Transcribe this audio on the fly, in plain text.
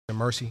your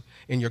mercy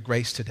and your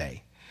grace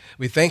today.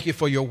 We thank you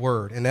for your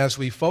word. And as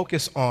we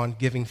focus on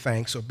giving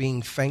thanks or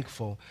being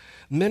thankful,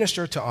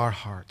 minister to our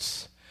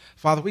hearts.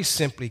 Father, we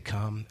simply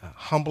come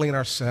humbling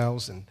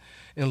ourselves and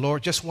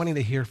Lord, just wanting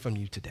to hear from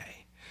you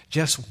today.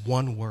 Just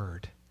one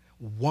word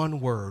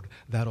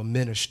that'll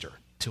minister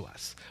to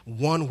us.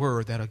 One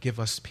word that'll give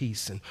us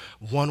peace, and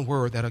one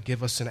word that'll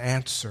give us an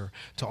answer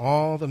to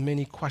all the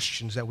many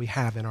questions that we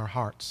have in our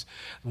hearts.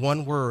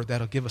 One word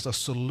that'll give us a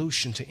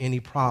solution to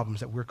any problems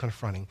that we're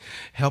confronting.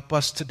 Help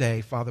us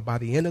today, Father, by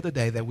the end of the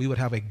day, that we would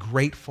have a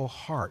grateful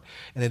heart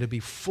and it'll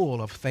be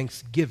full of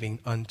thanksgiving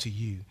unto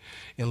you.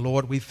 And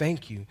Lord, we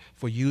thank you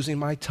for using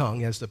my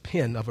tongue as the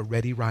pen of a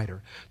ready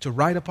writer to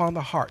write upon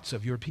the hearts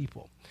of your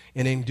people.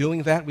 And in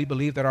doing that, we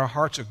believe that our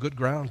hearts are good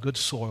ground, good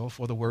soil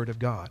for the Word of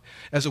God.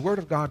 As the Word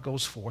of God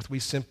goes forth, we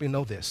simply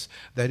know this,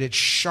 that it's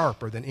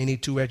sharper than any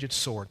two-edged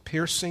sword,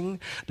 piercing,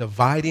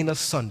 dividing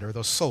asunder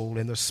the soul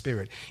and the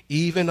spirit,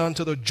 even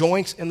unto the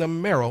joints and the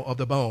marrow of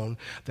the bone,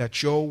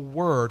 that your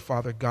Word,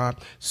 Father God,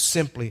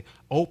 simply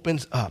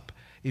opens up,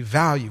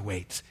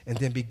 evaluates, and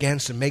then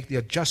begins to make the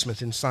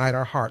adjustments inside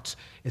our hearts.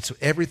 It's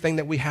everything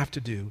that we have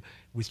to do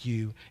with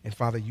you. And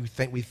Father,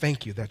 we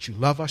thank you that you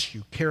love us,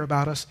 you care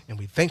about us, and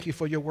we thank you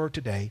for your word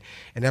today.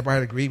 And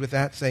everybody agree with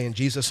that? Say in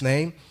Jesus'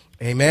 name,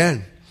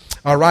 amen.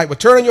 All right, well,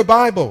 turn in your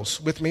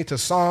Bibles with me to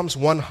Psalms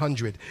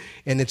 100,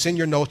 and it's in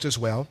your notes as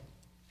well.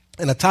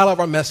 And the title of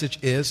our message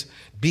is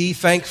Be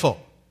Thankful.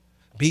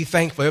 Be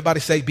thankful. Everybody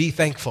say, be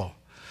thankful.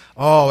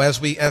 Oh,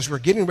 as we're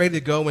getting ready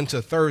to go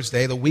into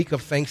Thursday, the week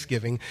of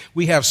Thanksgiving,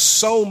 we have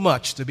so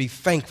much to be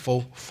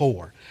thankful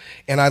for.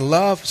 And I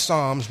love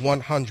Psalms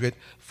 100,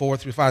 4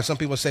 through 5. Some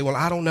people say, well,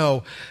 I don't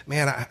know.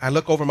 Man, I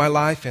look over my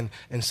life and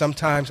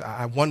sometimes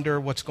I wonder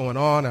what's going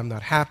on. I'm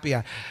not happy.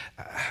 I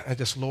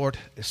just, Lord,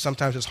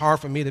 sometimes it's hard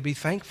for me to be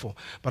thankful.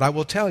 But I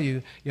will tell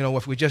you,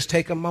 if we just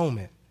take a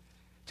moment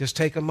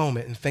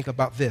and think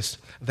about this,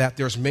 that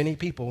there's many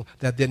people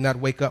that did not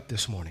wake up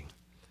this morning.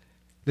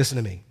 Listen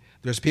to me.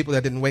 There's people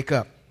that didn't wake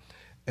up.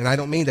 And I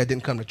don't mean that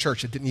didn't come to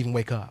church. That didn't even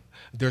wake up.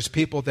 There's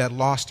people that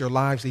lost their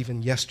lives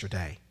even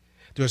yesterday.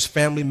 There's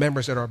family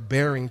members that are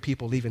burying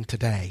people even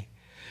today.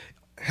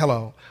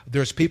 Hello.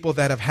 There's people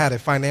that have had a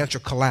financial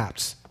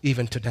collapse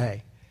even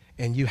today,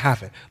 and you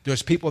haven't.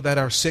 There's people that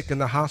are sick in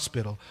the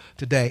hospital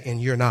today,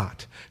 and you're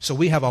not. So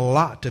we have a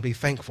lot to be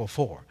thankful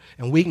for,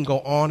 and we can go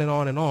on and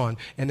on and on.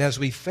 And as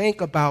we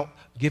think about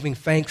giving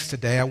thanks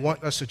today, I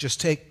want us to just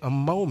take a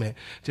moment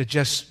to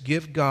just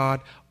give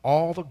God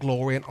all the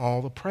glory and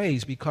all the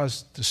praise,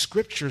 because the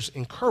scriptures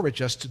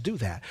encourage us to do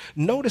that.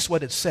 Notice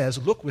what it says.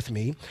 Look with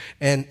me.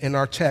 And in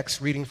our text,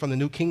 reading from the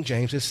New King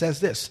James, it says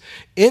this: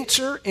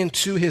 enter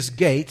into his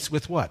gates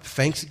with what?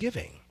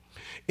 Thanksgiving.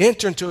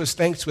 Enter into his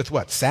thanks with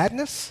what?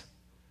 Sadness?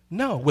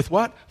 No, with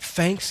what?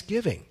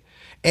 Thanksgiving.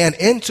 And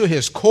into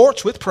his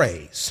courts with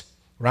praise,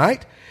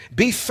 right?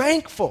 Be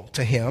thankful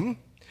to him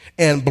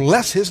and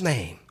bless his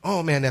name.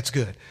 Oh man, that's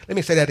good. Let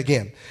me say that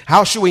again.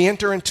 How should we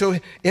enter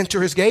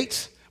his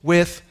gates?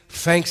 With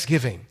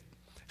thanksgiving.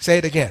 Say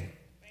it again.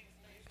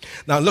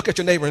 Now look at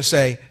your neighbor and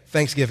say,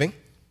 Thanksgiving.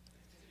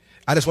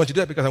 I just want you to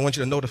do it because I want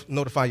you to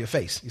notify your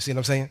face. You see what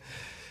I'm saying?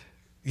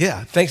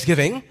 Yeah,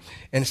 thanksgiving.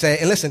 And say,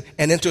 and listen,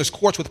 and into his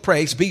courts with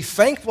praise. Be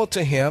thankful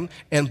to him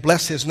and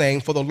bless his name,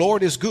 for the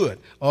Lord is good.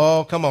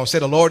 Oh, come on. Say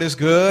the Lord is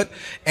good,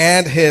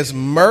 and his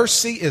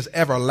mercy is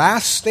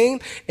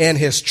everlasting, and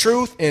his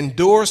truth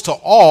endures to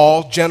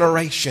all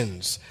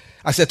generations.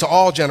 I said to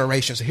all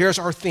generations. Here's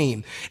our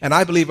theme. And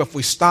I believe if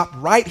we stop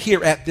right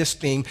here at this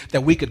theme,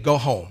 that we could go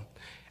home.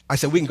 I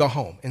said we can go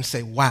home and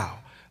say, wow,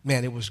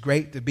 man, it was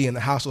great to be in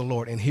the house of the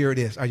Lord. And here it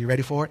is. Are you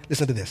ready for it?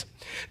 Listen to this.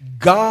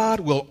 God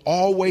will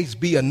always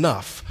be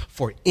enough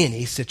for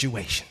any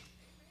situation.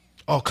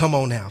 Oh, come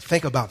on now.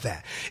 Think about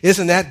that.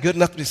 Isn't that good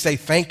enough to say,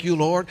 thank you,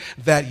 Lord,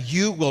 that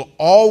you will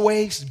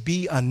always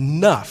be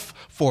enough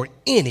for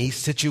any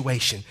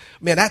situation?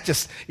 Man, that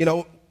just,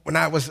 when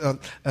I was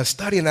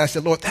studying, I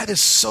said, Lord, that is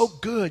so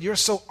good. You're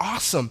so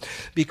awesome.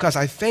 Because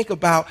I think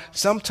about,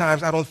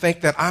 sometimes I don't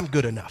think that I'm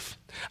good enough.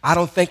 I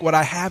don't think what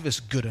I have is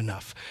good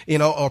enough.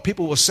 Or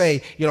people will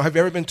say, have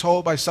you ever been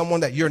told by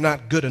someone that you're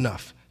not good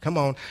enough? Come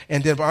on.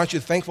 And then aren't you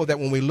thankful that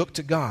when we look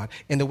to God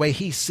and the way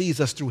he sees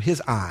us through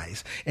his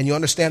eyes, and you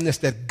understand this,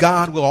 that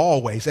God will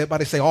always,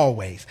 everybody say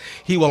always,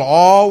 he will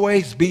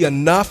always be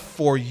enough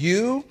for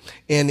you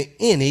in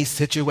any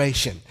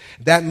situation.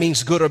 That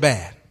means good or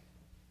bad.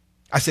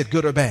 I said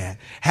good or bad,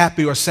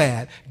 happy or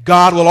sad.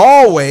 God will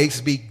always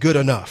be good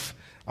enough.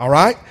 All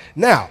right?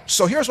 Now,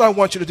 so here's what I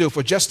want you to do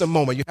for just a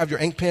moment. You have your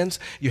ink pens,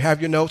 you have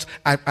your notes.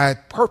 I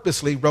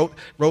purposely wrote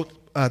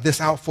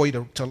this out for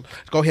you to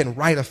go ahead and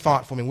write a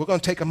thought for me. We're going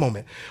to take a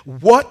moment.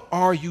 What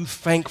are you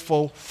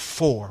thankful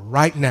for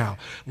right now?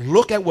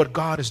 Look at what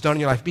God has done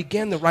in your life.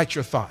 Begin to write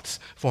your thoughts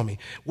for me.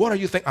 What are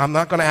you thankful? I'm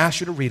not going to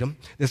ask you to read them.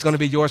 It's going to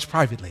be yours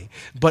privately.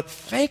 But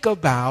think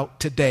about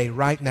today,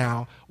 right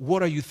now,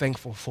 what are you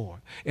thankful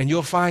for? And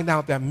you'll find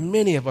out that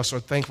many of us are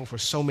thankful for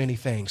so many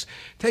things.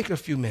 Take a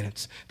few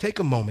minutes, take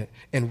a moment,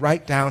 and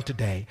write down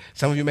today.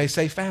 Some of you may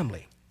say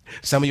family.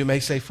 Some of you may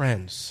say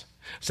friends.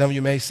 Some of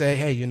you may say,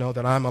 hey, you know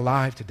that I'm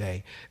alive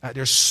today.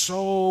 There's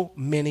so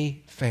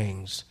many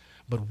things,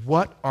 but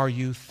what are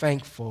you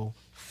thankful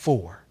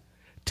for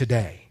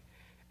today?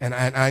 And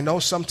I know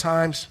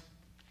sometimes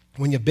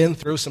when you've been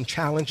through some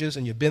challenges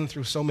and you've been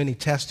through so many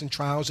tests and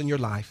trials in your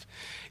life,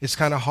 it's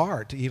kind of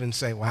hard to even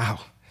say, wow,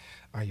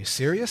 are you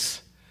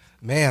serious?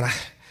 Man,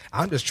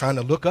 I'm just trying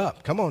to look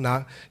up. Come on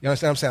now. You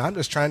understand what I'm saying? I'm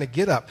just trying to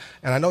get up.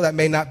 And I know that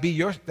may not be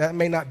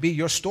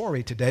your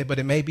story today, but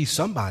it may be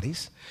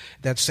somebody's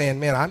that's saying,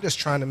 man, I'm just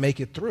trying to make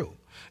it through.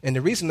 And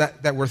the reason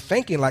that we're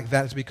thinking like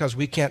that is because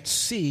we can't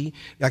see,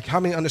 like how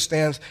many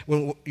understands,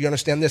 when you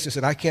understand this, is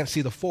that I can't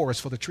see the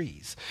forest for the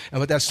trees. And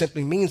what that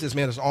simply means is,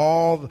 man, there's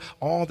all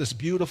this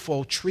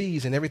beautiful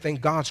trees and everything,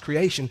 God's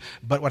creation,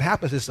 but what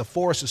happens is the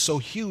forest is so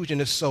huge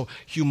and it's so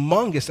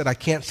humongous that I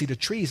can't see the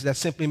trees. That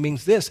simply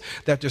means this,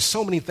 that there's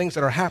so many things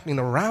that are happening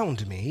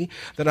around me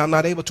that I'm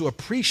not able to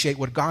appreciate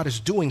what God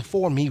is doing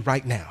for me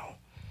right now.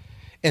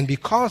 And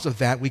because of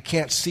that, we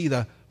can't see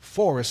the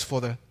forest for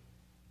the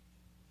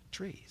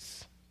trees.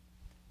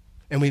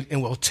 And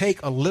we'll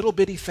take a little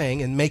bitty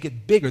thing and make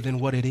it bigger than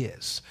what it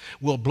is.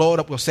 We'll blow it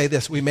up. We'll say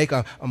this. We make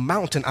a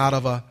mountain out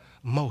of a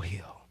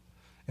molehill.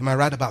 Am I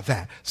right about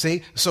that?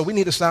 See? So we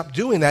need to stop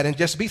doing that and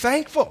just be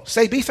thankful.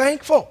 Say, be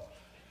thankful.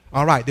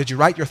 All right. Did you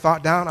write your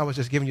thought down? I was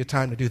just giving you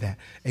time to do that.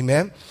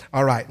 Amen?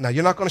 All right. Now,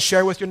 you're not going to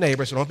share with your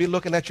neighbors, so don't be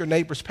looking at your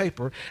neighbor's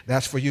paper.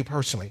 That's for you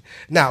personally.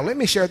 Now, let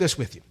me share this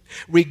with you.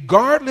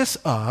 Regardless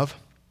of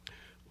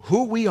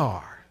who we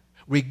are,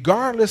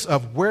 regardless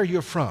of where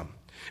you're from,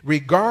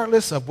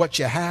 regardless of what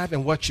you have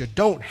and what you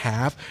don't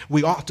have,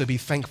 we ought to be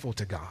thankful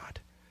to God.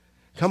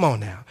 Come on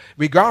now.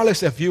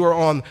 Regardless if you are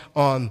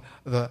on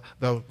the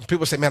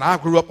people say, man, I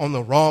grew up on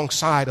the wrong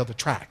side of the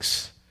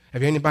tracks.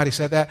 Have anybody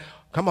said that?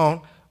 Come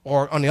on.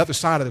 Or on the other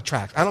side of the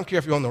tracks. I don't care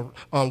if you're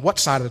on what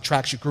side of the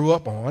tracks you grew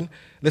up on.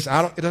 Listen,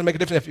 it doesn't make a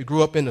difference if you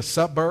grew up in the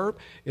suburb,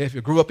 if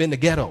you grew up in the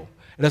ghetto.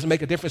 It doesn't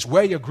make a difference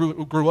where you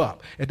grew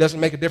up. It doesn't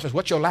make a difference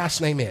what your last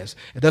name is.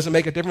 It doesn't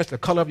make a difference the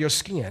color of your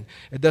skin.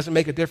 It doesn't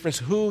make a difference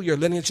who your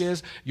lineage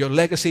is, your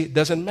legacy. It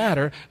doesn't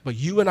matter. But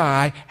you and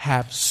I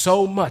have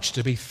so much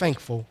to be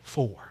thankful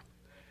for.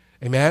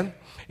 Amen?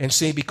 And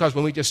see, because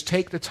when we just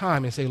take the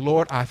time and say,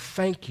 Lord, I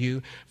thank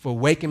you for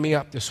waking me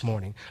up this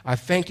morning. I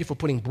thank you for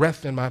putting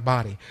breath in my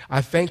body.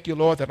 I thank you,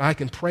 Lord, that I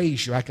can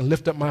praise you. I can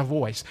lift up my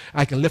voice.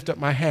 I can lift up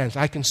my hands.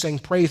 I can sing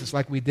praises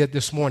like we did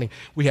this morning.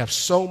 We have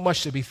so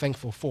much to be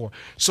thankful for.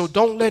 So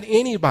don't let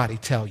anybody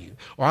tell you,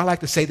 or I like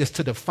to say this,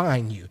 to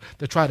define you,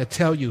 to try to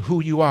tell you who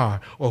you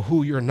are or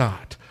who you're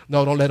not.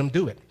 No, don't let them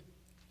do it.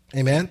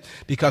 Amen?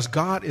 Because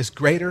God is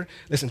greater.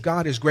 Listen,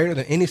 God is greater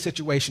than any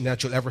situation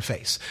that you'll ever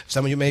face.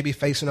 Some of you may be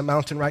facing a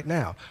mountain right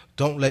now.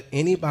 Don't let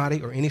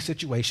anybody or any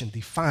situation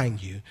define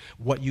you,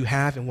 what you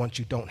have and what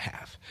you don't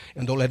have.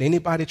 And don't let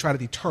anybody try to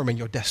determine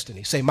your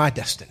destiny. Say, my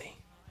destiny.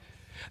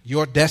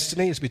 Your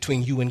destiny is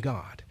between you and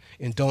God.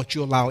 And don't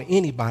you allow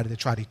anybody to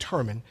try to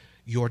determine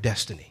your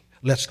destiny.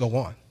 Let's go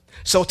on.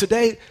 So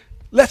today,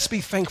 let's be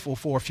thankful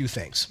for a few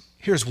things.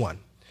 Here's one.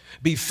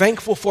 Be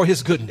thankful for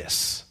his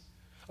goodness.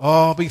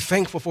 Oh, be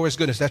thankful for his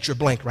goodness. That's your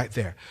blank right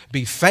there.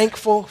 Be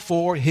thankful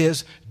for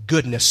his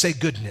goodness. Say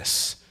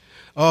goodness.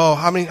 Oh,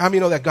 how many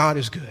know that God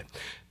is good?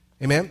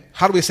 Amen.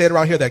 How do we say it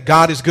around here? That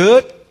God is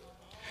good?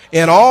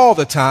 And all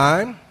the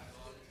time,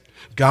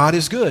 God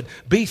is good.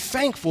 Be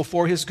thankful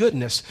for his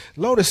goodness.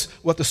 Notice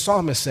what the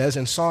psalmist says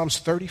in Psalms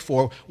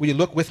 34. Will you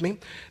look with me?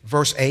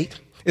 Verse 8.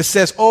 It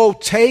says, oh,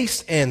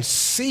 taste and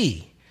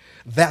see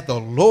that the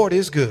Lord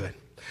is good.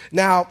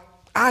 Now,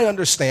 I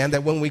understand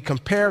that when we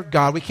compare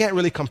God, we can't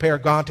really compare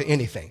God to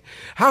anything.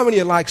 How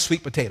many like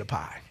sweet potato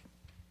pie?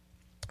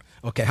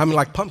 Okay, how many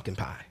like pumpkin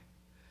pie?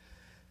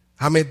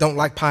 How many don't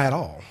like pie at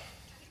all?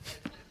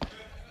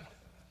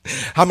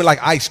 How many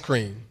like ice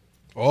cream?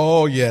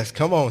 Oh, yes,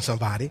 come on,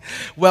 somebody.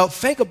 Well,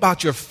 think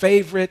about your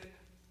favorite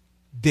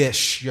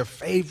dish, your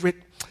favorite.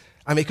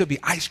 I mean, it could be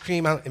ice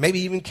cream,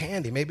 maybe even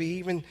candy, maybe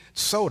even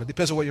soda.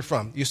 Depends on where you're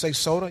from. You say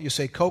soda, you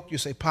say Coke, you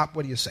say pop.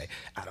 What do you say?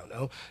 I don't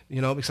know.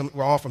 You know, because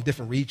we're all from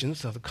different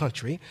regions of the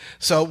country.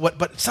 So,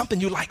 but something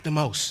you like the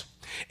most.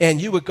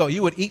 And you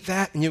would eat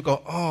that, and you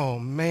go, oh,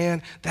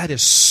 man, that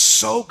is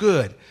so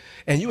good.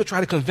 And you would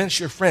try to convince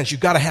your friends, you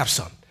got to have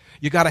some.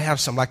 You got to have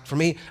some. Like for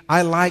me,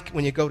 I like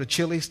when you go to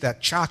Chili's,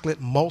 that chocolate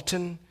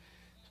molten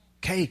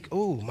cake.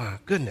 Oh, my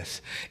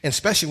goodness. And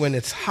especially when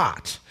it's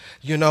hot,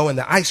 you know, and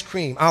the ice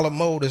cream a la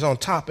mode is on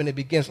top and it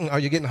begins. Are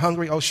you getting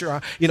hungry? Oh,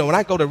 sure. You know, when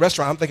I go to a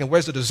restaurant, I'm thinking,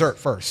 where's the dessert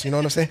first? You know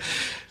what I'm saying?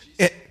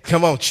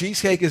 Come on,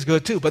 cheesecake is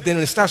good too. But then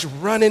it starts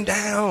running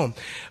down.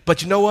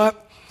 But you know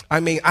what? I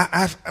mean,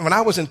 when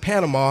I was in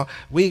Panama,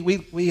 we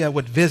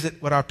would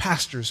visit with our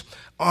pastors,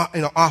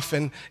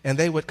 often, and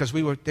they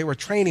were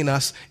training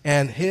us.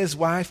 And his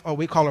wife,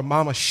 we call her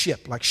Mama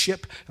Ship, like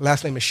Ship. Her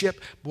last name is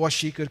Ship. Boy,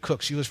 she could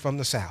cook. She was from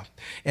the South.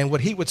 And what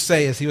he would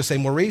say,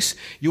 Maurice,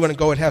 you want to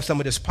go and have some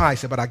of this pie? He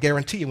said, but I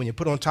guarantee you, when you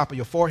put it on top of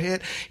your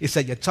forehead, he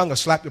said your tongue will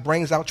slap your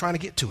brains out trying to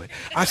get to it.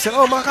 I said,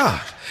 oh my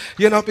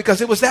God,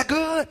 because it was that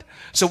good.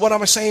 So what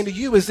I'm saying to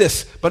you is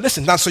this. But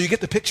listen, now, so you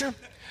get the picture.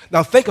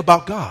 Now think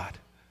about God.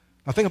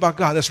 Now think about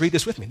God. Let's read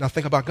this with me. Now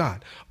think about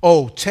God.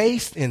 Oh,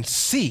 taste and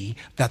see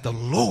that the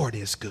Lord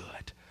is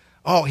good.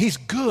 Oh, he's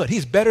good.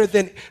 He's better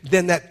than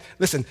that,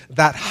 listen,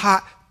 that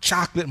hot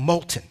chocolate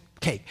molten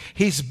cake.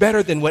 He's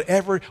better than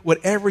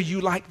whatever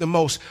you like the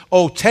most.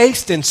 Oh,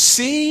 taste and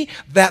see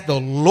that the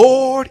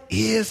Lord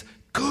is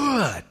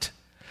good.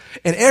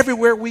 And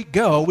everywhere we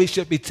go, we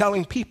should be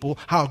telling people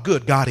how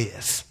good God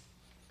is.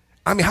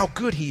 I mean, how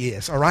good he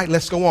is. All right,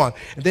 let's go on.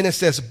 And then it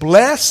says,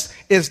 blessed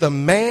is the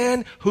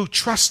man who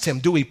trusts him.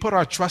 Do we put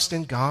our trust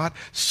in God?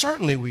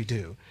 Certainly we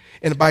do.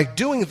 And by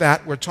doing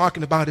that, we're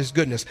talking about his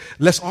goodness.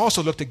 Let's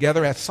also look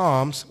together at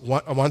Psalms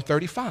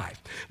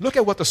 135. Look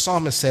at what the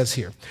psalmist says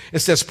here. It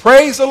says,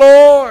 praise the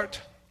Lord.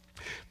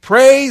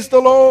 Praise the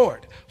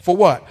Lord. For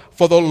what?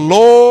 For the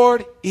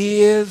Lord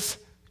is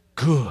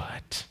good.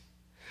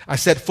 I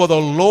said, for the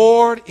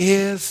Lord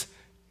is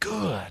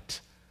good.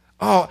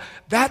 Oh,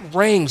 that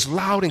rings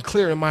loud and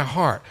clear in my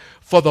heart.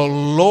 For the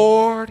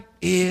Lord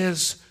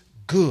is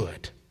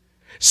good.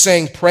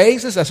 Saying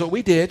praises, that's what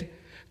we did,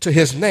 to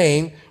his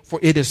name, for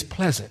it is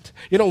pleasant.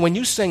 You know, when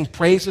you sing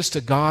praises to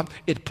God,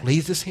 it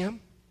pleases him.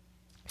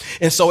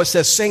 And so it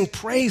says sing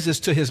praises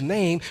to his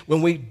name.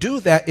 When we do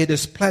that, it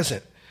is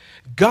pleasant.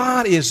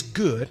 God is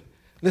good,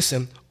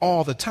 listen,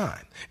 all the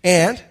time.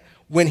 And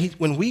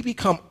when we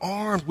become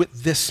armed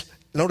with this,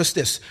 notice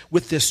this,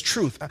 with this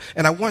truth,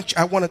 and I want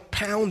to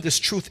pound this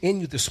truth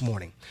in you this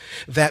morning,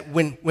 that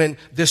when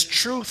this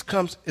truth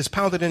is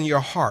pounded in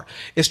your heart,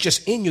 it's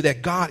just in you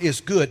that God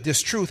is good,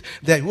 this truth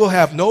that we'll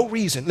have no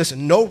reason,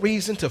 listen, no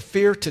reason to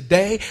fear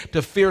today,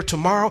 to fear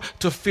tomorrow,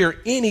 to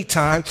fear any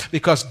time,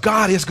 because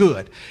God is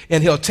good.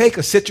 And he'll take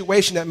a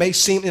situation that may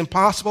seem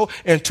impossible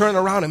and turn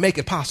around and make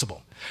it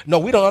possible. No,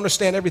 we don't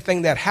understand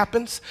everything that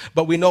happens,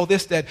 but we know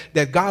this,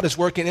 that God is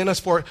working in us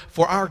for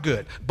our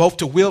good, both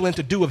to will and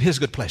to do of his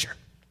good pleasure.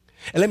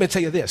 And let me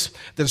tell you this,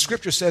 the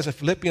scripture says in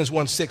Philippians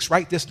 1:6,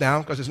 write this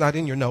down because it's not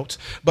in your notes,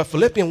 but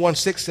Philippians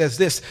 1:6 says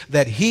this,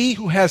 that he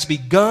who has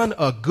begun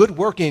a good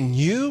work in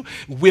you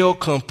will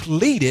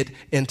complete it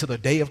into the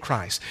day of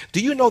Christ. Do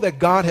you know that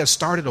God has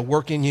started a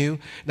work in you?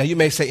 Now you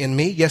may say, in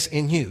me? Yes,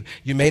 in you.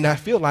 You may not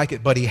feel like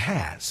it, but he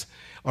has.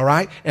 All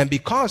right? And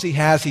because he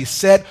has, he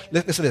said,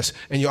 listen to this,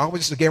 and you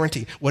always just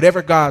guarantee,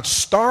 whatever God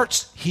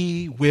starts,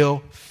 he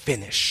will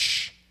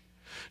finish.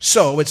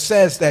 So it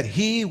says that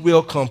he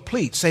will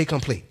complete. Say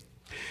complete.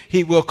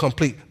 He will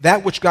complete.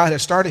 That which God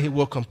has started, he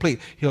will complete.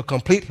 He'll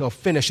complete, he'll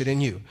finish it in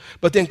you.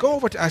 But then go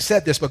over to, I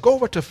said this, but go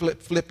over to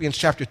Philippians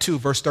chapter 2,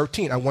 verse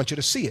 13. I want you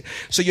to see it.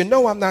 So you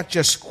know I'm not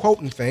just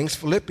quoting things.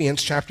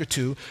 Philippians chapter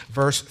 2,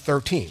 verse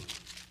 13.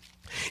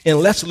 And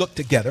let's look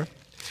together,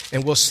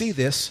 and we'll see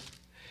this.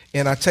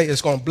 And I tell you,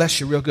 it's going to bless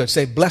you real good.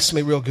 Say, bless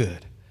me real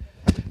good.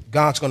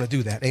 God's going to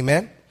do that.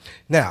 Amen?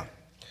 Now,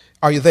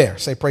 are you there?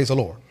 Say, praise the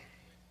Lord.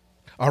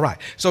 All right.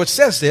 So it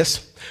says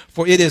this,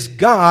 for it is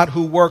God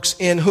who works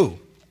in who?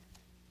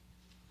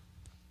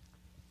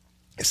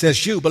 It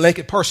says you, but make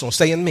it personal.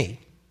 Say in me.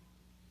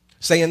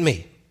 Say in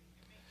me.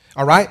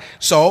 All right?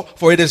 So,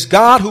 for it is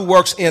God who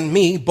works in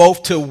me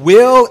both to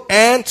will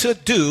and to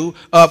do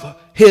of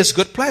his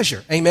good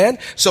pleasure. Amen?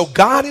 So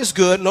God is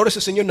good. Notice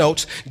this in your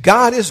notes.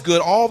 God is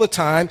good all the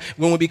time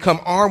when we become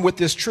armed with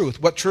this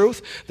truth. What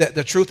truth? That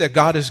the truth that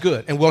God is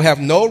good. And we'll have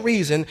no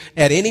reason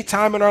at any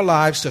time in our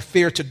lives to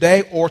fear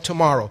today or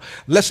tomorrow.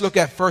 Let's look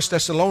at 1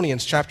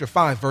 Thessalonians chapter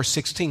 5, verse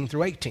 16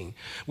 through 18.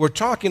 We're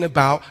talking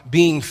about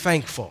being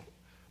thankful.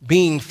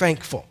 Being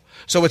thankful.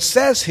 So it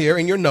says here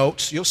in your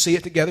notes, you'll see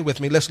it together with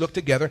me. Let's look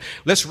together.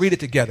 Let's read it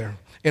together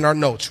in our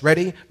notes.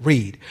 Ready?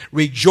 Read.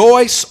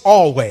 Rejoice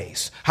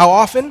always. How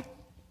often?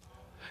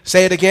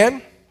 Say it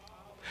again.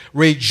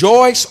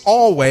 Rejoice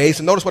always.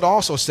 And notice what it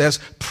also says.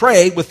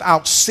 Pray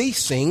without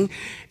ceasing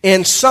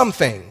in some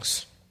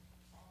things.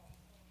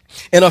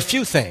 In a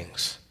few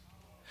things.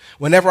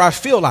 Whenever I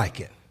feel like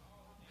it.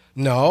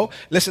 No.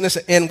 Listen.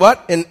 In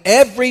what? In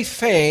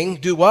everything,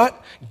 do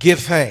what? Give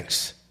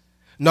thanks.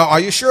 No,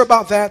 are you sure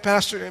about that,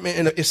 Pastor? I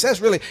mean, it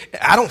says really,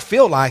 I don't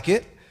feel like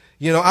it.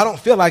 You know, I don't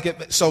feel like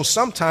it. So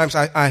sometimes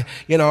I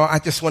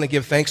just want to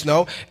give thanks.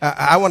 No,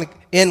 I want to,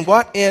 in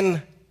what?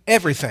 In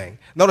everything.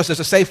 Notice, does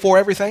it say for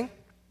everything?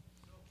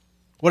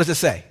 What does it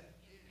say?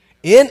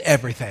 In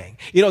everything.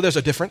 You know, there's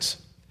a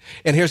difference.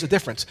 And here's the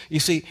difference. You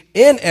see,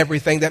 in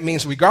everything, that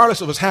means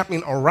regardless of what's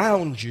happening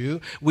around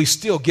you, we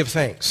still give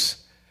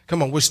thanks.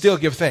 Come on, we still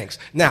give thanks.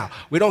 Now,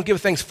 we don't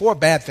give thanks for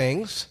bad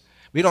things.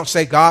 We don't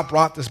say God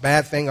brought this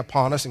bad thing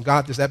upon us and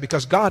God does that,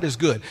 because God is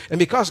good. And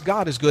because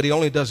God is good, he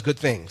only does good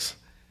things.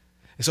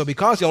 And so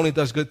because he only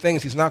does good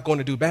things, he's not going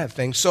to do bad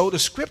things. So the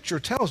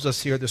scripture tells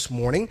us here this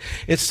morning,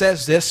 it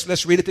says this.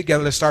 Let's read it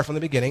together. Let's start from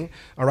the beginning.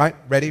 All right,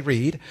 ready,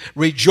 read.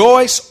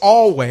 Rejoice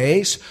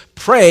always,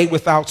 pray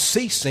without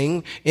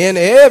ceasing, in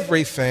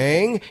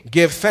everything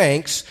give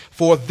thanks,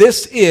 for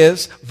this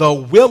is the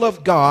will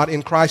of God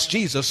in Christ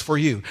Jesus for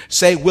you.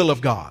 Say will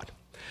of God.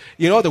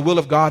 You know what the will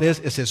of God is?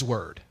 It's his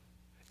word.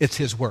 It's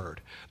his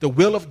word. The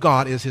will of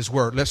God is his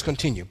word. Let's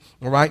continue.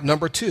 All right,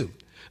 number two.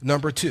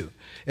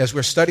 As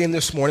we're studying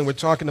this morning, we're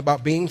talking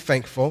about being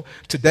thankful.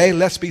 Today,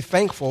 let's be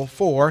thankful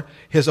for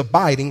his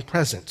abiding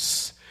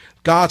presence.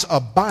 God's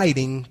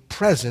abiding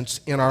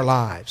presence in our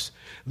lives.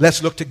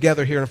 Let's look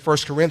together here in 1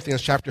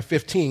 Corinthians chapter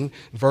 15,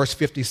 verse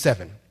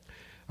 57.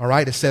 All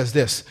right, it says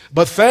this,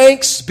 but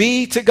thanks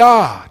be to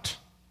God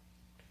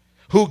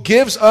who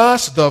gives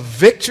us the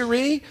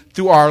victory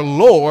through our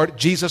Lord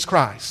Jesus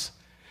Christ.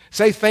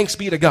 Say, thanks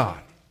be to God.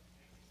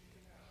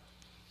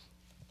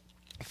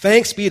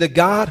 Thanks be to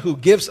God who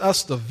gives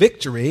us the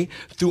victory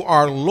through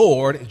our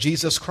Lord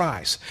Jesus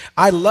Christ.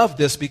 I love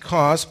this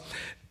because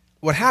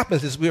what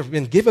happens is we have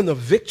been given the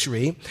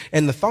victory,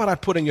 and the thought I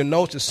put in your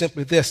notes is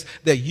simply this,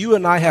 that you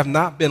and I have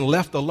not been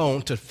left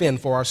alone to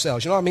fend for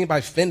ourselves. You know what I mean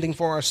by fending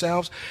for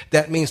ourselves?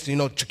 That means,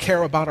 to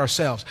care about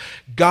ourselves.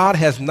 God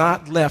has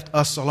not left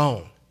us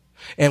alone.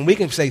 And we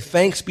can say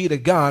thanks be to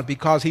God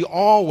because he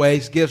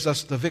always gives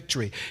us the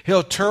victory.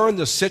 He'll turn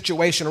the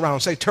situation around.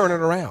 Say, turn it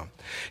around.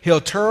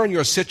 He'll turn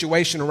your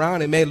situation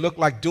around. It may look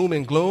like doom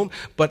and gloom,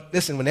 but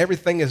listen, when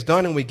everything is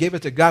done and we give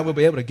it to God, we'll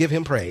be able to give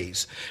him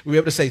praise. We'll be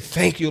able to say,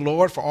 thank you,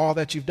 Lord, for all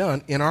that you've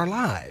done in our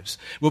lives.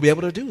 We'll be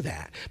able to do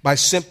that by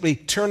simply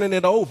turning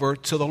it over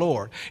to the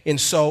Lord.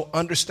 And so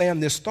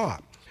understand this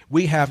thought.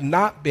 You have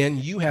not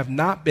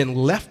been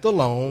left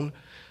alone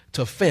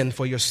to fend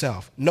for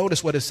yourself.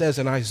 Notice what it says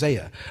in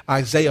Isaiah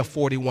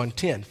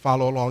 41:10.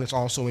 Follow along, it's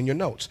also in your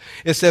notes.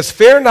 It says,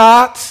 fear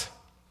not.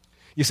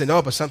 You say,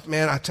 no, but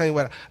man, I tell you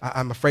what,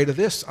 I'm afraid of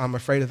this, I'm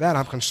afraid of that,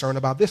 I'm concerned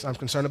about this, I'm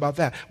concerned about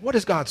that. What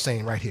is God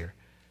saying right here?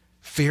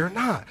 Fear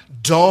not.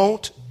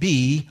 Don't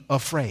be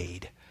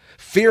afraid.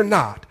 Fear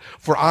not,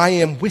 for I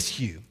am with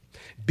you.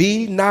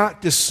 Be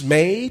not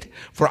dismayed,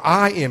 for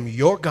I am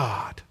your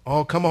God.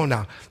 Oh, come on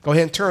now. Go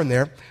ahead and turn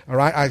there. All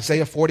right,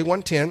 Isaiah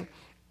 41:10.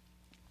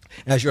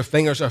 As your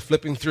fingers are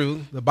flipping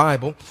through the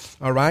Bible,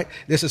 all right,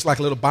 this is like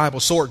a little Bible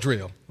sword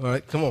drill. All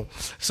right, come on.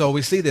 So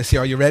we see this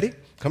here. Are you ready?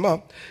 Come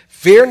on.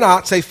 Fear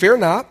not, say fear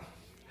not,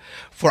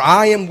 for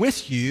I am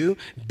with you.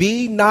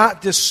 Be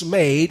not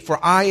dismayed,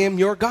 for I am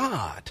your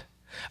God.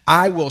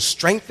 I will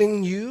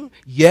strengthen you.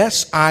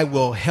 Yes, I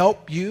will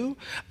help you.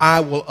 I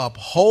will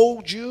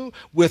uphold you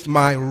with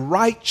my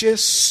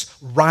righteous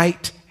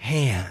right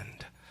hand.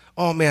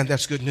 Oh man,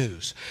 that's good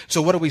news.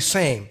 So what are we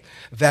saying?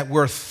 That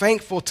we're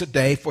thankful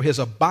today for his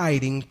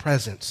abiding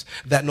presence.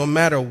 That no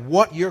matter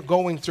what you're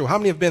going through, how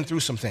many have been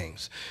through some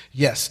things?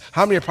 Yes.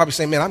 How many are probably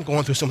saying, man, I'm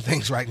going through some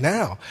things right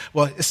now?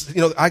 Well,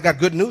 I got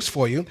good news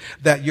for you,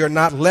 that you're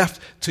not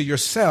left to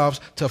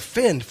yourselves to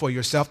fend for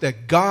yourself,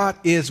 that God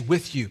is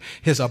with you.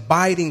 His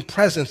abiding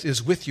presence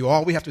is with you.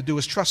 All we have to do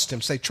is trust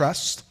him. Say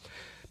trust.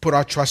 Put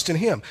our trust in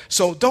him.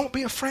 So don't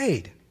be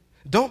afraid.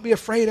 Don't be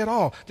afraid at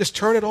all. Just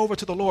turn it over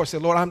to the Lord. Say,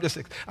 Lord, I'm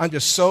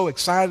just so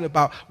excited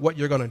about what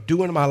you're going to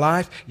do in my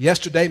life.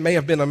 Yesterday may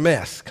have been a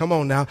mess. Come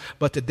on now.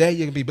 But today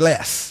you can be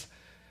blessed.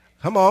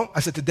 Come on.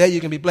 I said today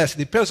you can be blessed. It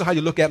depends on how you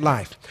look at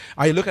life.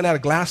 Are you looking at a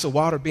glass of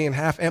water being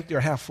half empty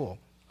or half full?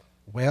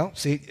 Well,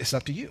 see, it's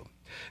up to you.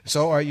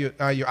 So are you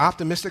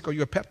optimistic or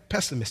you're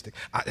pessimistic?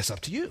 It's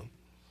up to you.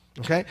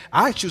 Okay?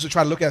 I choose to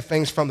try to look at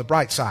things from the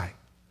bright side.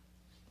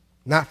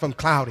 Not from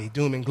cloudy,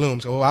 doom and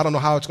gloom. So, I don't know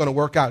how it's going to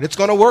work out. It's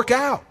going to work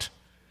out.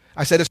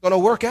 I said it's going to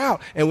work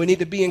out, and we need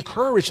to be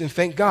encouraged and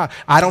thank God.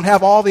 I don't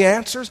have all the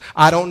answers.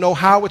 I don't know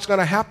how it's going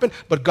to happen,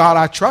 but God,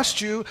 I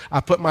trust you.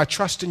 I put my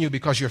trust in you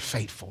because you're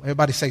faithful.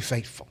 Everybody say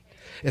faithful.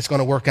 It's going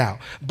to work out.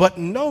 But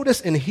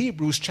notice in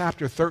Hebrews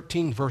chapter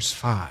 13, verse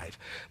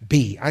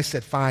 5b. I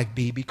said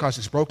 5b because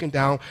it's broken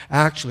down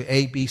actually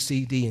A, B,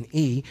 C, D, and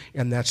E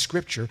in that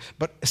scripture,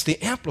 but it's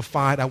the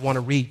Amplified I want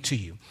to read to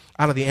you.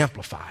 Out of the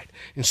Amplified.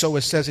 And so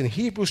it says in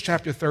Hebrews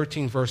chapter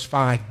 13, verse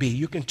 5b.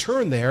 You can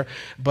turn there,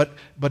 but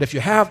if you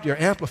have your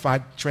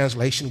Amplified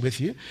translation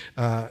with you,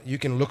 you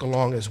can look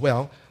along as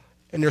well.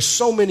 And there's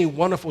so many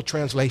wonderful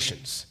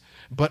translations.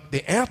 But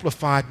the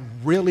Amplified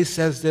really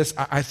says this,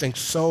 I think,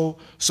 so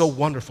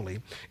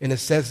wonderfully. And it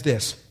says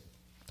this,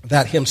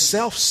 that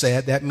himself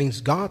said, that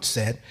means God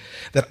said,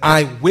 that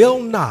I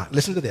will not,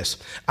 listen to this,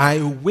 I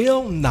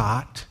will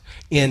not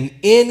in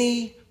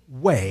any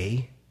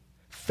way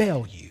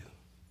fail you.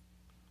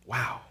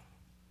 Wow.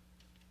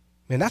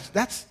 Man,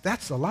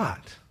 that's a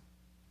lot.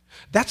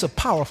 That's a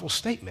powerful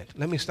statement.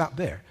 Let me stop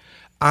there.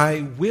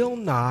 I will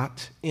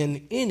not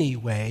in any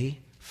way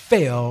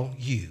fail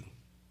you,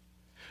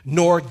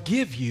 nor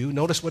give you,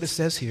 notice what it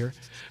says here,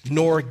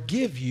 nor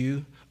give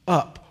you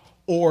up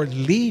or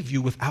leave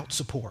you without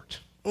support.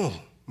 Oh,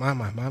 my.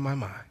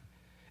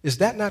 Is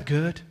that not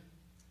good?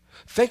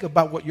 Think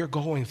about what you're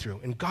going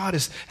through. And God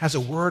has a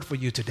word for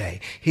you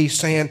today. He's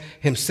saying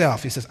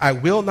himself, he says, I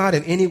will not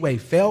in any way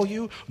fail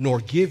you, nor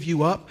give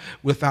you up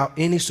without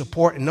any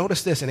support. And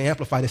notice this in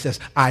Amplified, it says,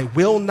 I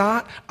will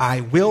not,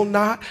 I will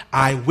not,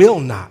 I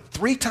will not.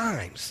 3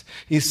 times.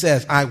 He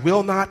says, I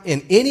will not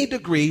in any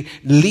degree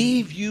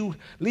leave you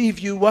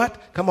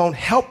what? Come on,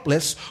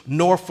 helpless,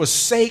 nor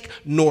forsake,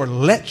 nor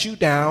let you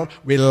down,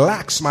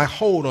 relax my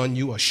hold on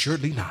you,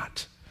 assuredly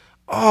not.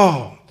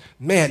 Oh,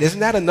 man, isn't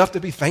that enough to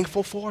be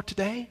thankful for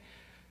today?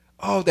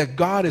 Oh, that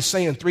God is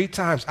saying 3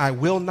 times, I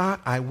will not,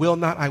 I will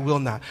not, I will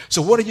not.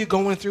 So what are you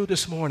going through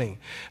this morning?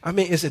 I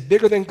mean, is it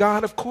bigger than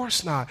God? Of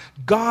course not.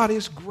 God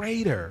is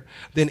greater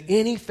than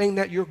anything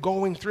that you're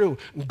going through.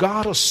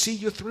 God will see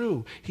you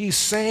through. He's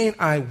saying,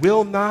 I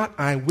will not,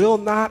 I will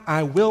not,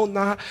 I will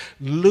not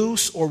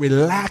loose or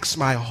relax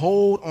my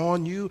hold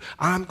on you.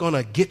 I'm going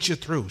to get you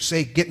through.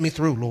 Say, get me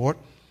through, Lord.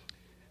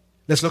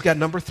 Let's look at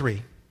number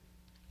 3.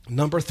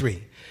 Number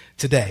 3.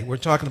 Today, we're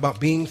talking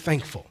about being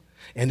thankful.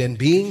 And in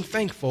being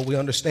thankful, we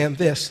understand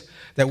this,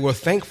 that we're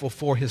thankful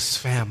for his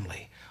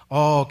family.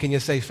 Oh, can you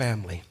say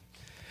family?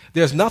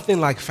 There's nothing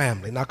like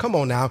family. Now, come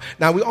on now.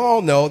 Now, we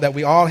all know that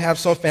we all have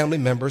some family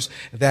members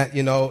that,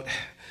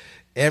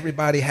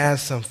 everybody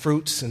has some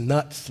fruits and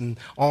nuts and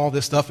all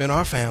this stuff in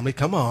our family.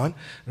 Come on,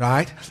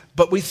 right?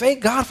 But we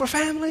thank God for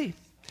family.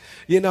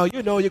 You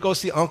go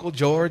see Uncle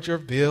George or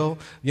Bill,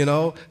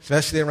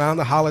 especially around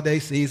the holiday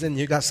season.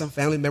 You got some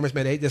family members,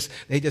 man, they just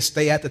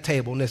stay at the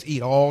table and just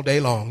eat all day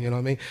long, you know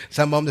what I mean?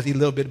 Some of them just eat a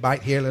little bit of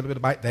bite here, a little bit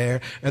of bite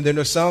there. And then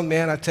there's some,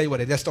 man, I tell you what,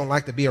 they just don't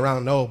like to be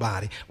around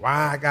nobody.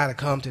 Why I got to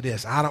come to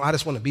this? I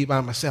just want to be by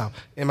myself.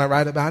 Am I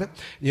right about it?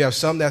 You have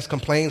some that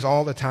complains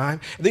all the time.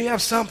 And then you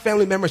have some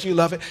family members, you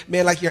love it,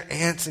 man, like your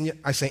aunts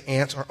I say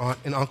aunts or aunt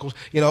and uncles,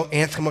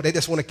 aunts come up, they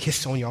just want to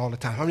kiss on you all the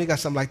time. How many got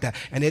something like that?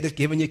 And they're just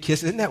giving you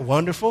kisses. Isn't that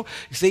wonderful?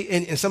 You see,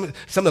 and some of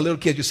the little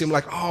kids, you see them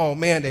like, oh,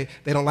 man, they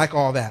don't like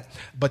all that.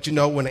 But, when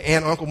the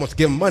aunt and uncle wants to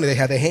give them money, they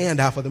have their hand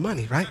out for the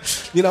money, right?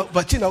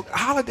 But,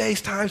 holidays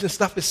times and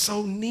stuff is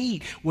so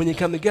neat when you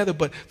come together.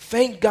 But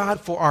thank God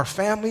for our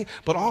family,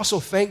 but also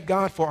thank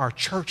God for our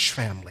church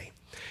family.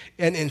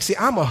 And see,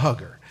 I'm a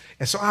hugger,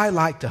 and so I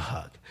like to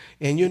hug.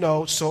 And,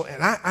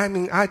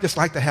 I just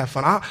like to have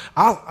fun.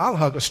 I'll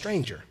hug a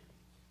stranger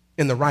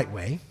in the right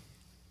way.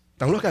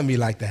 Don't look at me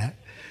like that.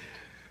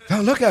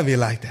 Don't look at me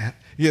like that,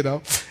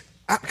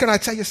 Can I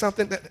tell you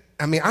something?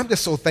 I'm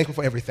just so thankful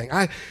for everything.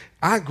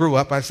 I grew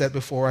up, I said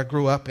before,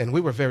 and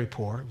we were very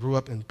poor, grew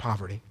up in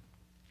poverty.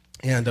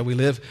 And we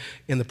live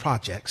in the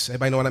projects.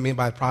 Everybody know what I mean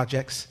by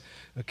projects?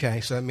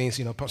 Okay, so that means,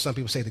 some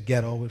people say the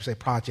ghetto, we say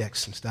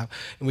projects and stuff.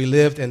 And we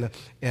lived in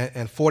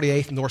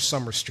 48th North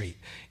Summer Street.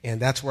 And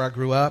that's where I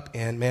grew up.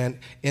 And, man,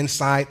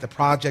 inside the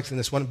projects in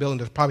this one building,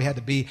 there probably had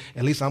to be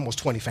at least almost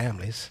 20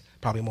 families,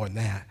 probably more than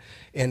that.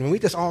 And we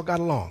just all got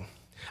along.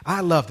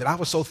 I loved it. I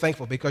was so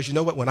thankful because you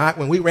know what?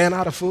 When we ran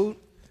out of food,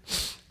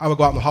 I would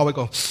go out in the hallway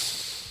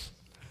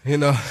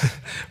and go,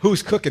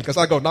 who's cooking? Because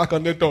I go knock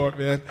on their door,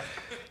 man.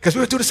 Because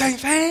we would do the same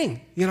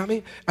thing. You know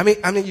what I mean?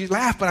 I mean, you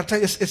laugh, but I'm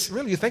telling you, it's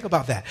really, you think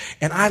about that.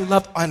 And I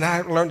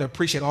learned to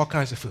appreciate all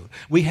kinds of food.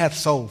 We had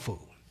soul food.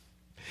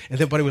 And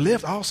then, but we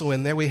lived also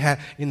in there. We had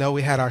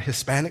our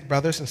Hispanic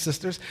brothers and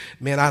sisters.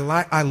 Man,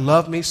 I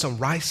love me some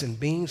rice and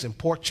beans and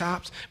pork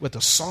chops with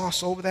the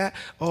sauce over that.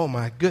 Oh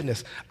my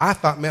goodness! I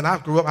thought, man, I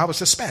grew up, I was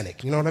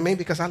Hispanic. You know what I mean?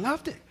 Because I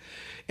loved it.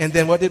 And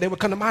then they would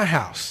come to my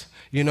house.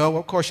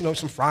 Of course,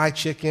 some fried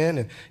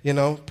chicken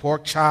and,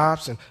 pork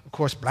chops and, of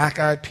course,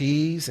 black-eyed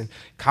peas and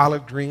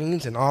collard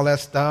greens and all that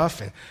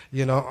stuff and,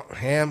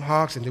 ham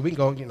hocks. And then we can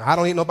go, I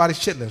don't eat nobody's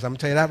chitlins. I'm going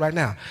to tell you that right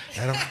now.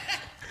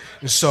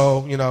 And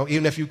so,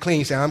 even if you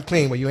clean, say, I'm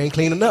clean. Well, you ain't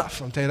clean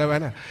enough. I'm telling you that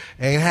right now.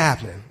 It ain't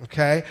happening,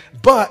 okay?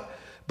 But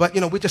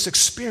we just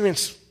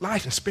experience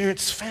life,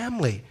 experience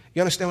family.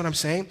 You understand what I'm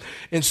saying?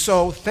 And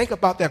so think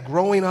about that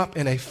growing up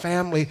in a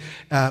family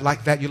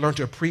like that. You learn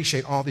to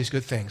appreciate all these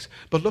good things.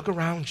 But look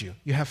around you.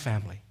 You have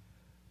family.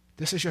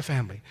 This is your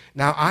family.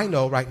 Now, I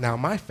know right now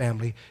my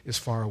family is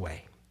far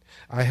away.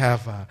 I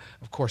have,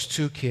 of course,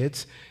 2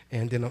 kids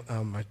and then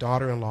my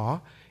daughter-in-law.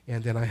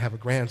 And then I have a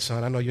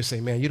grandson. I know you say,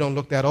 man, you don't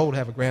look that old to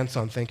have a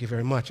grandson. Thank you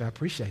very much. I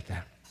appreciate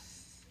that.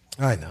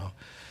 I know.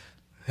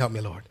 Help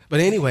me, Lord. But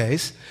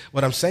anyways,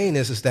 what I'm saying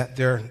is that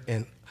they're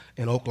in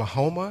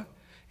Oklahoma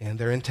and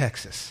they're in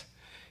Texas.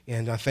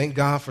 And I thank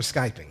God for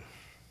Skyping.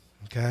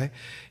 Okay?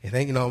 And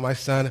thank, my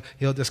son,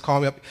 he'll just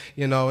call me up,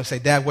 and say,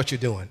 Dad, what you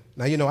doing?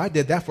 Now, I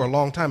did that for a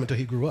long time until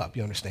he grew up,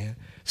 you understand?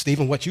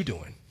 Stephen, what you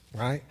doing?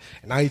 Right?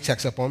 And now he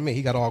checks up on me.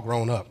 He got all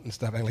grown up and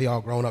stuff. And he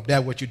all grown up.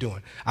 Dad, what you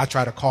doing? I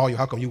try to call you.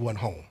 How come you wasn't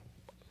home?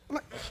 I'm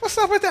like, what's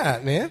up with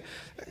that, man?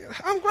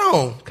 I'm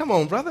grown. Come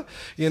on, brother.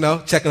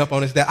 Checking up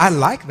on his dad. I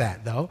like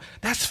that, though.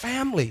 That's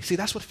family. See,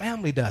 that's what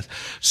family does.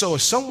 So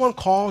if someone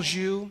calls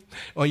you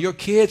or your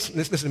kids,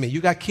 listen to me, you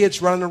got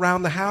kids running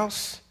around the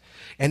house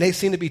and they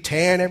seem to be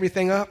tearing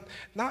everything up.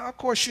 Now, of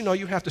course,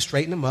 you have to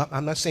straighten them up.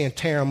 I'm not saying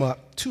tear them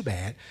up too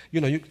bad. You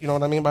know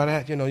what I mean by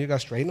that? You got to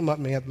straighten them up.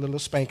 May have a little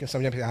spanking.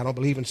 Some of you say, I don't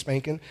believe in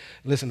spanking.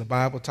 Listen, the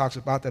Bible talks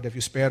about that if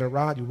you spare the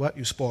rod,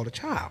 you spoil the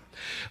child.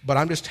 But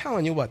I'm just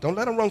telling you what, don't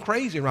let them run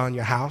crazy around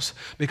your house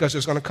because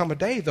there's going to come a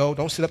day, though.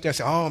 Don't sit up there and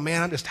say, oh,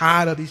 man, I'm just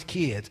tired of these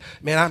kids.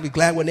 Man, I'll be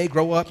glad when they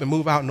grow up and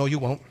move out. No, you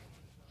won't.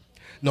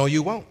 No,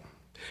 you won't.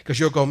 Because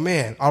you'll go,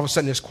 man, all of a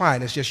sudden it's quiet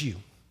and it's just you.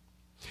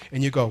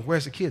 And you go,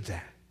 where's the kids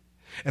at?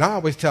 And I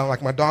always tell,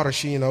 like my daughter,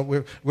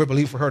 we're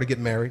believing for her to get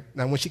married.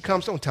 Now, when she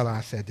comes, don't tell her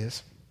I said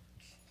this.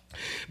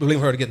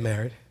 Believing for her to get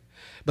married.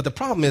 But the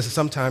problem is that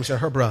sometimes you're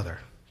her brother.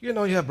 You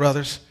have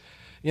brothers.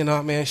 You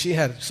know, man, she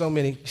had so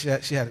many. She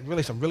had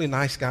really some really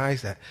nice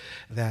guys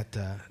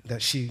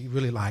that she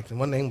really liked, and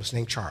one name was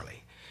named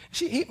Charlie.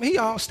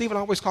 Stephen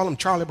always called him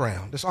Charlie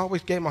Brown. Just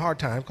always gave him a hard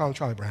time, called him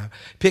Charlie Brown.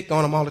 Picked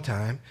on him all the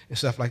time and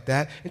stuff like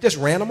that, and just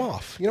ran him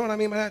off. You know what I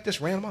mean by that? Just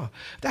ran him off.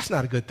 That's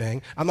not a good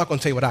thing. I'm not going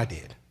to tell you what I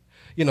did.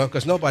 You know,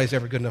 because nobody's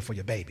ever good enough for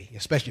your baby,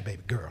 especially your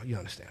baby girl. You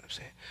understand what I'm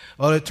saying?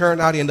 Well, it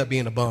turned out he ended up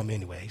being a bum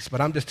anyways.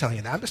 But I'm just telling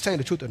you that. I'm just telling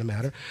you the truth of the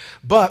matter.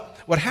 But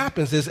what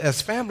happens is,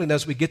 as family,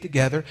 as we get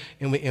together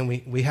and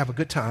we have a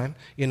good time,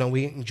 you know,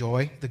 we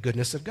enjoy the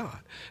goodness of God.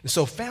 And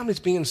so families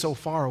being so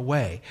far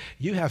away,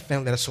 you have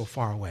family that are so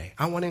far away.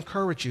 I want to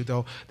encourage you,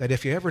 though, that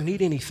if you ever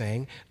need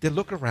anything, then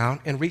look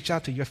around and reach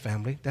out to your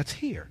family that's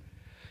here.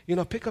 You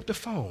know, pick up the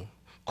phone.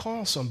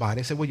 Call somebody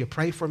and say, will you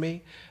pray for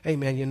me? Hey,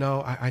 man, you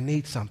know, I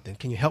need something.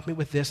 Can you help me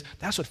with this?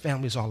 That's what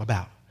family is all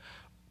about.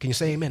 Can you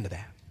say amen to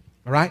that?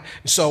 All right?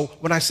 So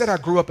when I said I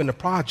grew up in the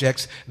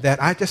projects,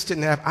 that I just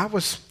didn't have,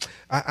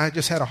 I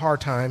just had a hard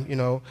time, you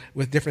know,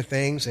 with different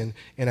things, and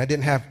I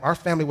didn't have, our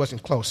family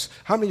wasn't close.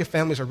 How many of your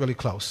families are really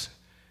close?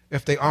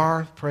 If they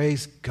are,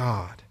 praise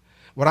God.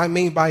 What I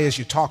mean by is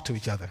you talk to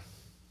each other.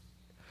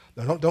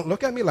 Now, don't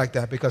look at me like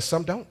that, because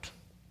some don't.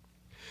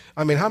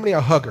 I mean, how many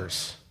are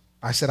huggers?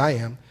 I said I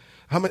am.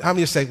 How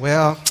many say,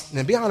 well,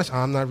 and be honest,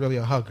 I'm not really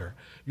a hugger.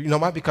 You know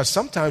why? Because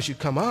sometimes you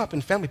come up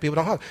and family people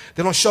don't hug.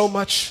 They don't show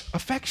much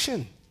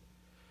affection.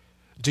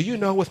 Do you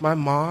know with my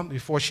mom,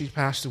 before she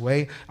passed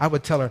away, I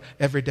would tell her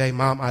every day,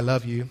 Mom, I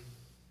love you.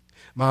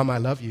 Mom, I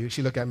love you.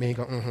 She'd look at me and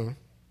go, mm-hmm.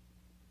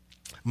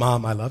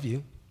 Mom, I love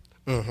you.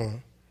 Mm-hmm.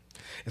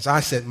 And so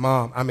I said,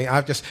 Mom, I mean,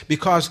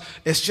 because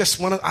it's just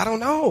one of, I don't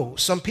know.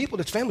 Some people,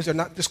 their families are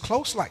not this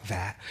close like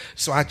that.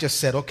 So I just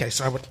said, okay,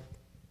 so I would,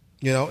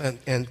 you know,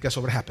 and guess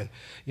what would happen?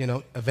 You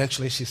know,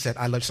 eventually she said,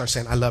 I love you. Start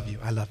saying, I love you.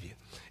 I love you.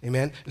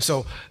 Amen. And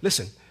so,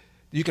 listen,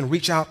 you can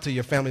reach out to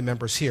your family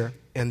members here,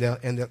 and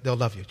they'll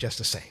love you just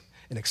the same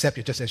and accept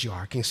you just as you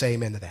are. Can you say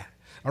amen to that?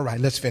 All right,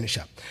 let's finish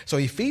up. So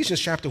Ephesians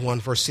chapter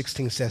 1, verse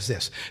 16 says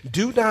this: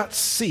 do not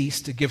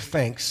cease to give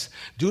thanks.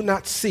 Do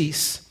not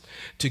cease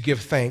to give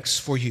thanks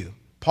for you.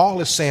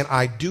 Paul is saying,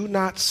 I do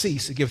not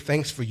cease to give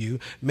thanks for you,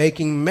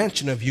 making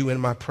mention of you in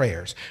my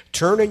prayers.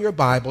 Turn in your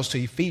Bibles to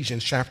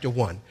Ephesians chapter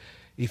 1.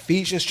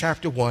 Ephesians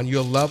chapter 1,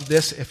 you'll love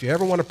this. If you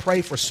ever want to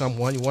pray for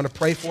someone, you want to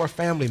pray for a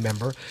family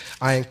member,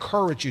 I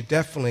encourage you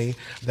definitely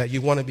that you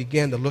want to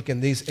begin to look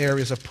in these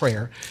areas of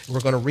prayer.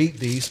 We're going to read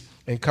these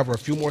and cover a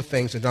few more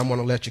things, and then I'm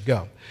going to let you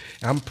go.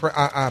 I'm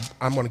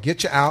going to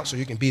get you out so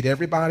you can beat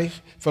everybody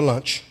for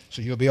lunch,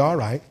 so you'll be all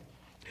right.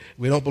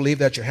 We don't believe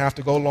that you have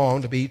to go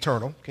long to be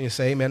eternal. Can you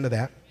say amen to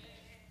that?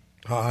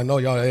 I know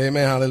y'all,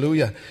 amen,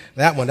 hallelujah.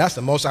 That's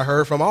the most I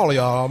heard from all of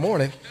y'all all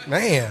morning.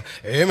 Man,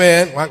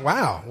 amen. Like,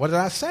 wow, what did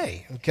I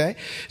say? Okay.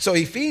 So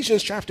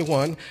Ephesians chapter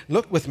 1,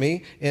 look with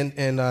me in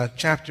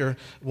chapter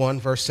 1,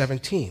 verse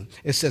 17.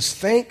 It says,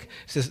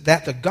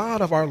 that the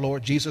God of our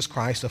Lord Jesus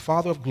Christ, the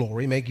Father of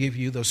glory, may give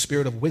you the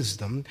spirit of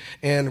wisdom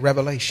and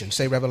revelation.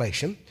 Say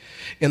revelation.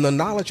 In the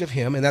knowledge of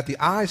him, and that the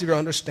eyes of your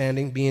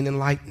understanding being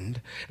enlightened,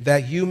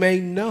 that you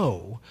may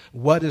know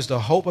what is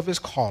the hope of his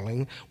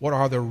calling, what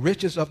are the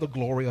riches of the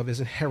glory of his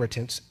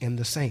inheritance in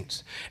the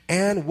saints,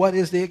 and what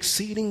is the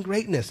exceeding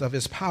greatness of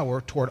his power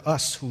toward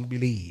us who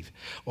believe,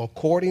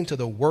 according to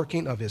the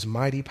working of his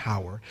mighty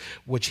power,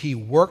 which he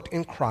worked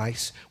in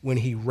Christ when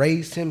he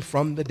raised him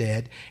from the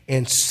dead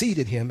and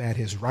seated him at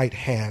his right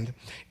hand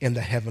in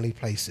the heavenly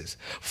places,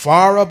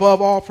 far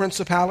above all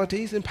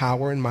principalities and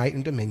power and might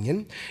and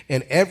dominion,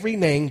 and every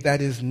name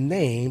that is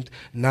named,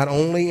 not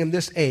only in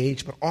this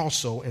age, but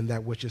also in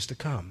that which is to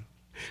come.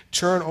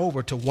 Turn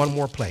over to one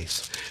more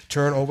place.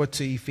 Turn over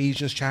to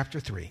Ephesians chapter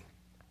 3.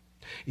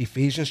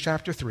 Ephesians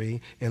chapter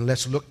 3, and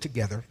let's look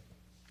together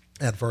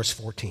at verse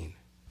 14.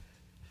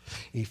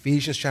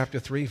 Ephesians chapter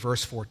 3,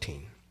 verse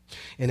 14.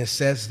 And it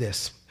says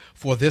this: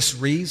 for this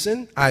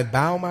reason I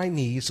bow my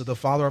knees to the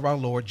Father of our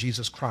Lord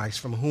Jesus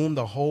Christ, from whom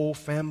the whole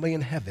family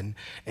in heaven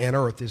and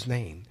earth is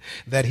named,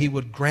 that he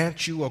would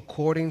grant you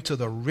according to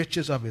the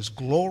riches of his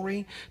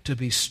glory to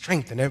be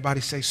strengthened.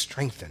 Everybody say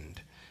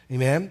strengthened.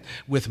 Amen.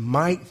 With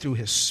might through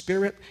his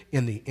Spirit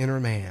in the inner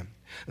man,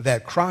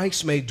 that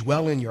Christ may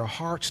dwell in your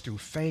hearts through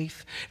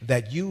faith,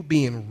 that you,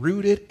 being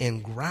rooted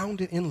and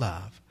grounded in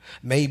love,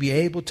 may be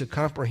able to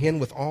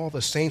comprehend with all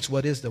the saints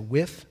what is the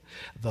width,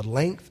 the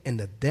length, and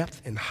the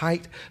depth and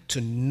height, to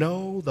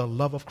know the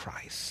love of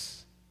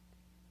Christ,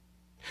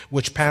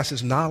 which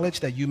passes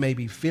knowledge, that you may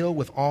be filled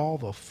with all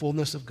the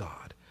fullness of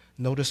God.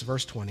 Notice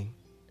verse 20.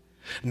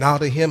 Now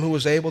to him who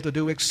is able to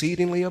do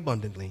exceedingly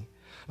abundantly,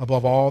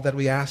 above all that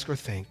we ask or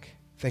think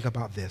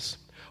about this,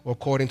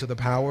 according to the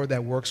power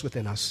that works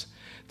within us,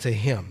 to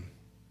him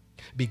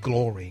be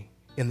glory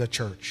in the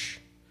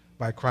church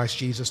by Christ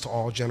Jesus to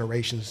all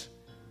generations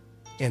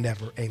and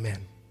ever. Amen.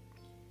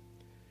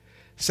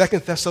 2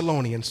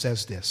 Thessalonians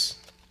says this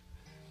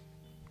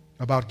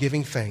about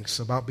giving thanks,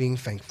 about being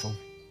thankful,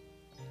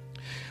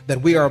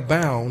 that we are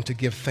bound to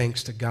give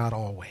thanks to God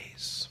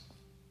always.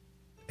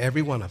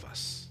 Every one of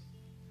us,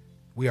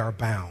 we are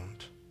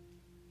bound.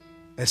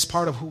 It's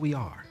part of who we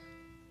are,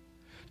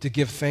 to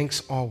give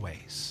thanks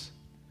always.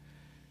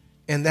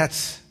 And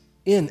that's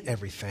in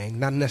everything,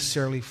 not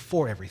necessarily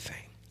for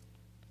everything.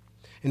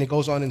 And it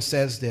goes on and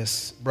says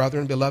this,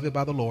 brethren, beloved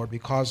by the Lord,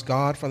 because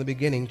God from the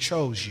beginning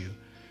chose you.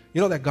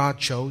 You know that God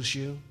chose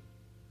you?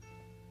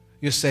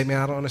 You say,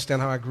 man, I don't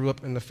understand how I grew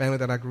up in the family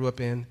that I grew up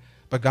in.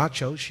 But God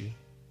chose you.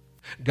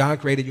 God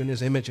created you in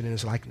his image and in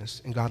his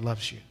likeness, and God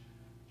loves you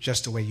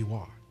just the way you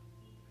are.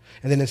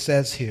 And then it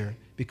says here,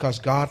 because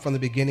God from the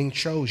beginning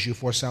chose you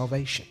for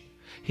salvation.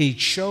 He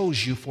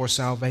chose you for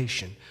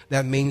salvation.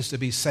 That means to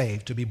be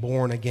saved, to be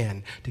born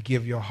again, to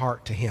give your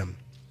heart to him.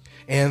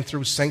 And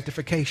through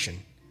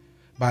sanctification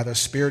by the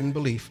spirit and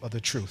belief of the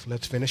truth.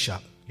 Let's finish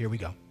up. Here we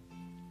go.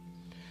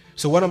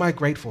 So what am I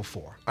grateful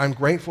for? I'm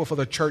grateful for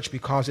the church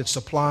because it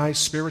supplies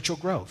spiritual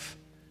growth.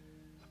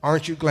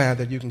 Aren't you glad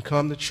that you can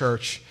come to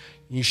church?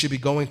 You should be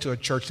going to a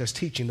church that's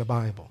teaching the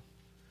Bible,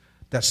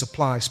 that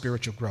supplies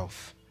spiritual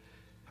growth.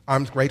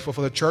 I'm grateful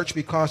for the church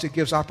because it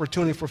gives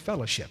opportunity for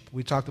fellowship.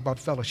 We talked about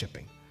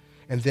fellowshipping.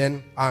 And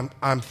then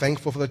I'm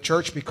thankful for the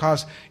church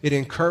because it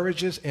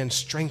encourages and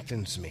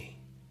strengthens me.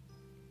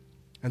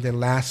 And then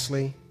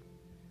lastly,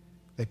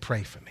 they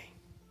pray for me.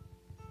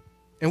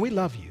 And we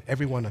love you,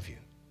 every one of you.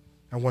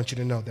 I want you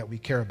to know that we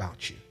care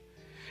about you.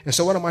 And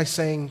so what am I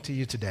saying to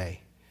you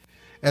today?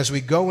 As we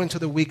go into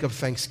the week of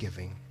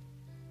Thanksgiving,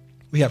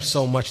 we have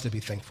so much to be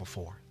thankful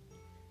for.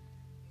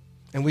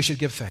 And we should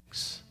give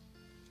thanks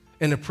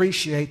and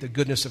appreciate the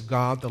goodness of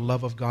God, the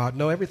love of God.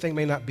 No, everything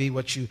may not be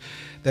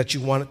that you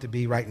want it to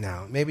be right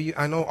now.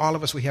 I know all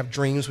of us, we have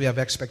dreams, we have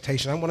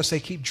expectations. I want to say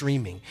keep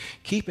dreaming,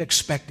 keep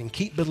expecting,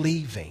 keep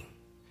believing,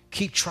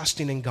 keep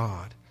trusting in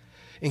God,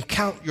 and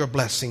count your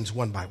blessings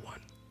one by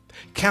one.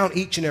 Count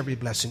each and every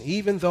blessing.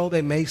 Even though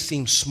they may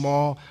seem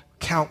small,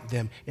 count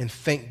them and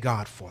thank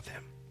God for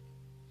them.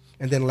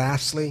 And then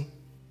lastly,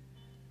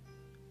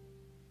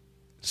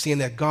 seeing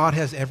that God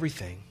has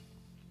everything.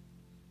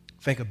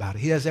 Think about it.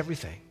 He has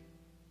everything.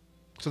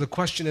 So the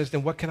question is,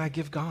 then what can I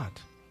give God?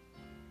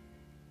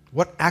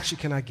 What actually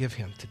can I give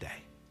him today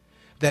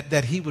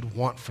that he would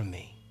want from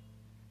me?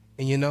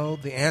 And you know,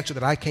 the answer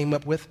that I came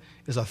up with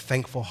is a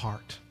thankful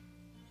heart.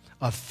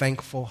 A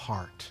thankful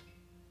heart.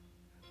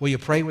 Will you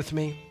pray with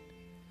me?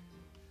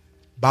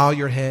 Bow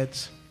your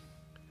heads.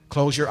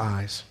 Close your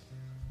eyes.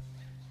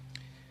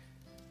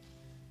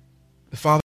 Father,